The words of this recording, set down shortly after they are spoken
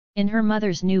In her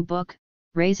mother's new book,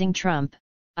 Raising Trump,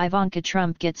 Ivanka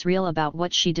Trump gets real about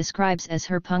what she describes as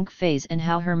her punk phase and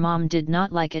how her mom did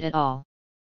not like it at all.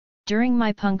 During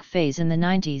my punk phase in the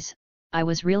 90s, I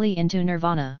was really into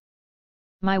Nirvana.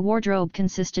 My wardrobe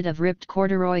consisted of ripped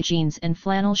corduroy jeans and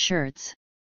flannel shirts.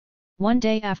 One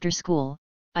day after school,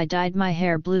 I dyed my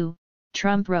hair blue,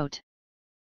 Trump wrote.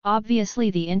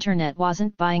 Obviously the internet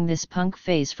wasn't buying this punk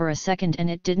phase for a second, and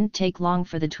it didn't take long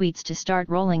for the tweets to start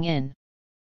rolling in.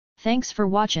 Thanks for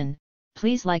watching,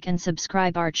 please like and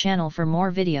subscribe our channel for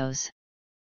more videos.